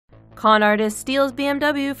Con artist steals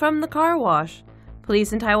BMW from the car wash.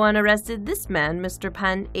 Police in Taiwan arrested this man, Mr.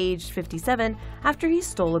 Pan, aged 57, after he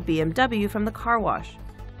stole a BMW from the car wash.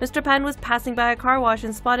 Mr. Pan was passing by a car wash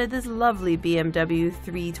and spotted this lovely BMW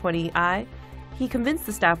 320i. He convinced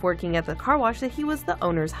the staff working at the car wash that he was the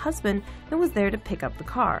owner's husband and was there to pick up the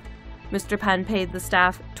car. Mr. Pan paid the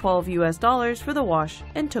staff $12 for the wash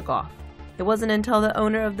and took off. It wasn't until the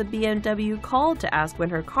owner of the BMW called to ask when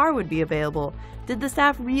her car would be available did the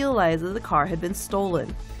staff realize that the car had been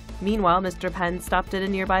stolen. Meanwhile, Mr. Pan stopped at a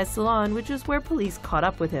nearby salon, which is where police caught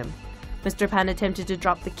up with him. Mr. Pan attempted to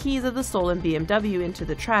drop the keys of the stolen BMW into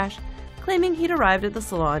the trash, claiming he'd arrived at the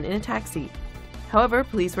salon in a taxi. However,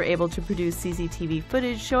 police were able to produce CCTV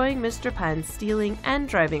footage showing Mr. Pan stealing and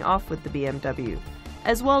driving off with the BMW,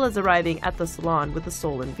 as well as arriving at the salon with the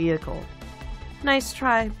stolen vehicle. Nice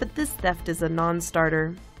try, but this theft is a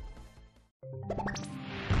non-starter.